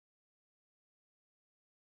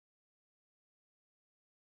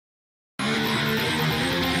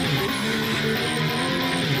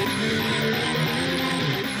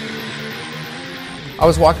I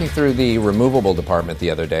was walking through the removable department the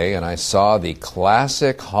other day and I saw the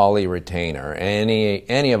classic Hawley retainer.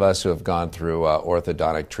 Any of us who have gone through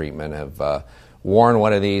orthodontic treatment have worn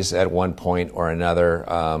one of these at one point or another.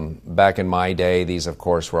 Back in my day, these of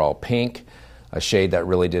course were all pink, a shade that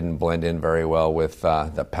really didn't blend in very well with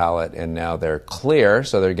the palette, and now they're clear,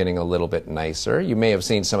 so they're getting a little bit nicer. You may have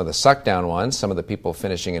seen some of the suck down ones. Some of the people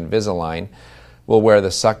finishing Invisalign will wear the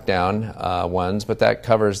suck down ones, but that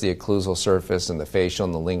covers the occlusal surface and the facial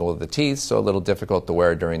and the lingual of the teeth, so a little difficult to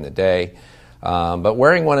wear during the day. But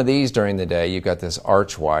wearing one of these during the day, you've got this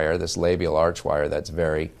arch wire, this labial arch wire that's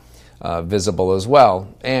very visible as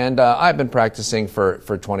well. And I've been practicing for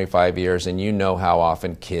 25 years, and you know how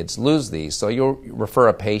often kids lose these. So you'll refer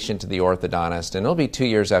a patient to the orthodontist, and it'll be 2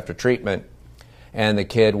 years after treatment, and the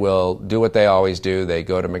kid will do what they always do. They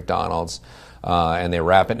go to McDonald's, and they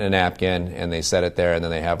wrap it in a napkin, and they set it there, and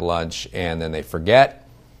then they have lunch, and then they forget,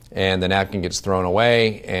 and the napkin gets thrown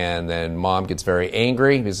away, and then mom gets very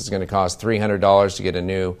angry because it's going to cost $300 to get a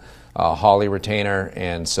new Hawley retainer.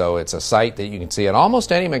 And so it's a sight that you can see at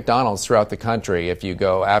almost any McDonald's throughout the country if you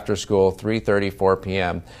go after school, 3:30, 4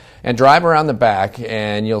 p.m., and drive around the back,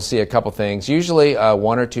 and you'll see a couple things. Usually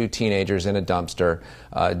one or two teenagers in a dumpster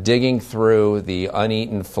digging through the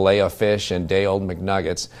uneaten filet of fish and day-old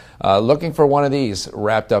McNuggets, looking for one of these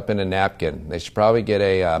wrapped up in a napkin. They should probably get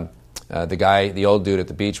the old dude at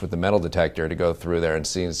the beach with the metal detector to go through there and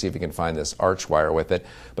see if he can find this arch wire with it.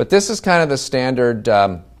 But this is kind of the standard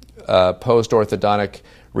post-orthodontic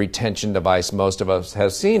retention device most of us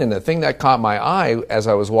have seen. And the thing that caught my eye as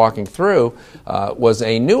I was walking through was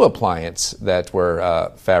a new appliance that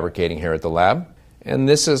we're fabricating here at the lab. And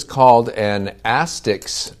this is called an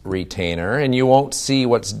Astix retainer, and you won't see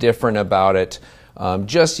what's different about it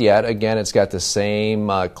just yet. Again, it's got the same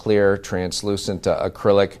clear translucent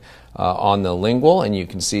acrylic on the lingual, and you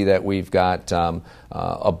can see that we've got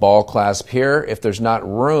a ball clasp here. If there's not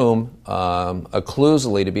room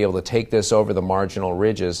occlusally to be able to take this over the marginal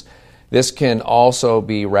ridges, this can also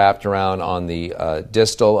be wrapped around on the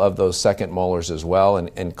distal of those second molars as well,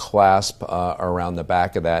 and clasp around the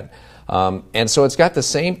back of that. And so it's got the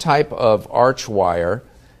same type of arch wire,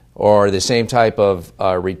 or the same type of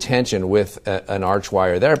retention with an arch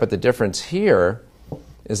wire there, but the difference here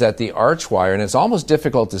is that the arch wire, and it's almost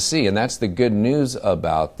difficult to see, and that's the good news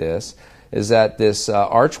about this, is that this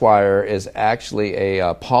arch wire is actually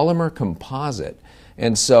a polymer composite.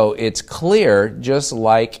 And so it's clear just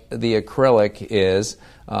like the acrylic is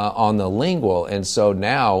on the lingual. And so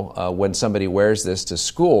now when somebody wears this to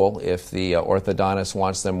school, if the orthodontist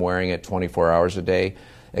wants them wearing it 24 hours a day,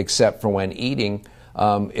 except for when eating,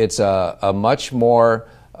 it's a much more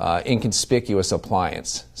inconspicuous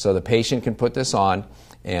appliance. So the patient can put this on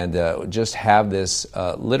and just have this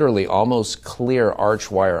literally almost clear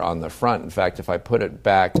arch wire on the front. In fact, if I put it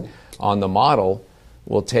back on the model,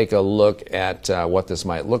 we'll take a look at what this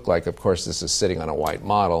might look like. Of course, this is sitting on a white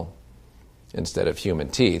model instead of human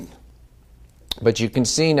teeth. But you can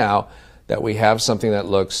see now that we have something that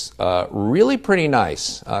looks really pretty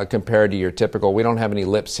nice compared to your typical. We don't have any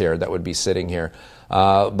lips here that would be sitting here.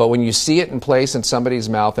 But when you see it in place in somebody's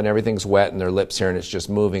mouth and everything's wet and their lips here and it's just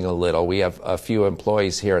moving a little, we have a few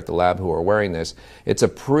employees here at the lab who are wearing this. It's a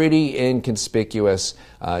pretty inconspicuous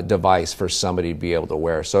device for somebody to be able to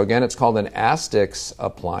wear. So again, it's called an Astix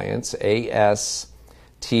appliance, A-S-T-I-C-S.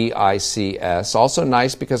 Also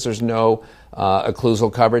nice because there's no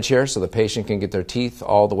occlusal coverage here, so the patient can get their teeth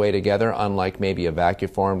all the way together, unlike maybe a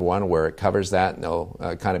vacuformed one where it covers that and they'll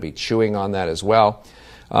kind of be chewing on that as well.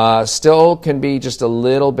 Still can be just a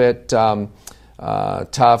little bit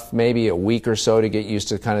tough, maybe a week or so to get used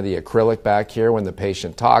to kind of the acrylic back here when the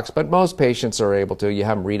patient talks, but most patients are able to. You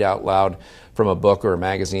have them read out loud from a book or a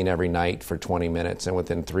magazine every night for 20 minutes, and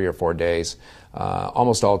within 3 or 4 days,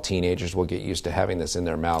 almost all teenagers will get used to having this in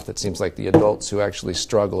their mouth. It seems like the adults who actually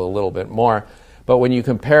struggle a little bit more. But when you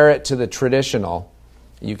compare it to the traditional,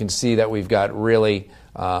 you can see that we've got really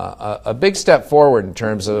a big step forward in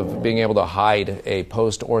terms of being able to hide a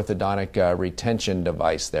post-orthodontic retention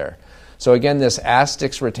device there. So again, this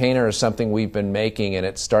Astix retainer is something we've been making, and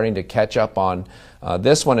it's starting to catch up on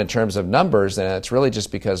this one in terms of numbers, and it's really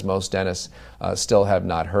just because most dentists still have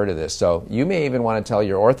not heard of this. So you may even want to tell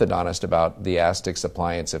your orthodontist about the Astix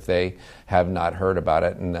appliance if they have not heard about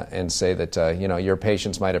it, and say that your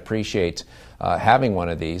patients might appreciate having one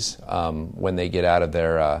of these when they get out of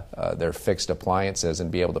their fixed appliances and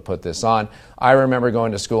be able to put this on. I remember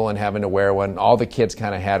going to school and having to wear one. All the kids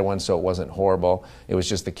kind of had one, so it wasn't horrible. It was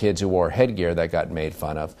just the kids who wore headgear that got made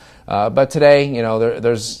fun of. But today,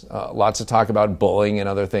 there's lots of talk about bullying and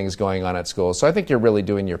other things going on at school. So I think you're really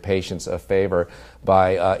doing your patients a favor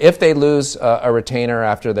by, if they lose a retainer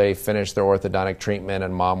after they finish their orthodontic treatment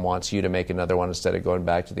and mom wants you to make another one instead of going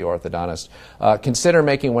back to the orthodontist, consider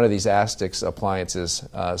making one of these Astix appliances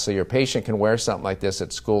so your patient can wear something like this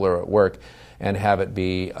at school or at work and have it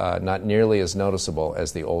be not nearly as noticeable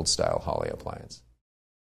as the old style Holley appliance.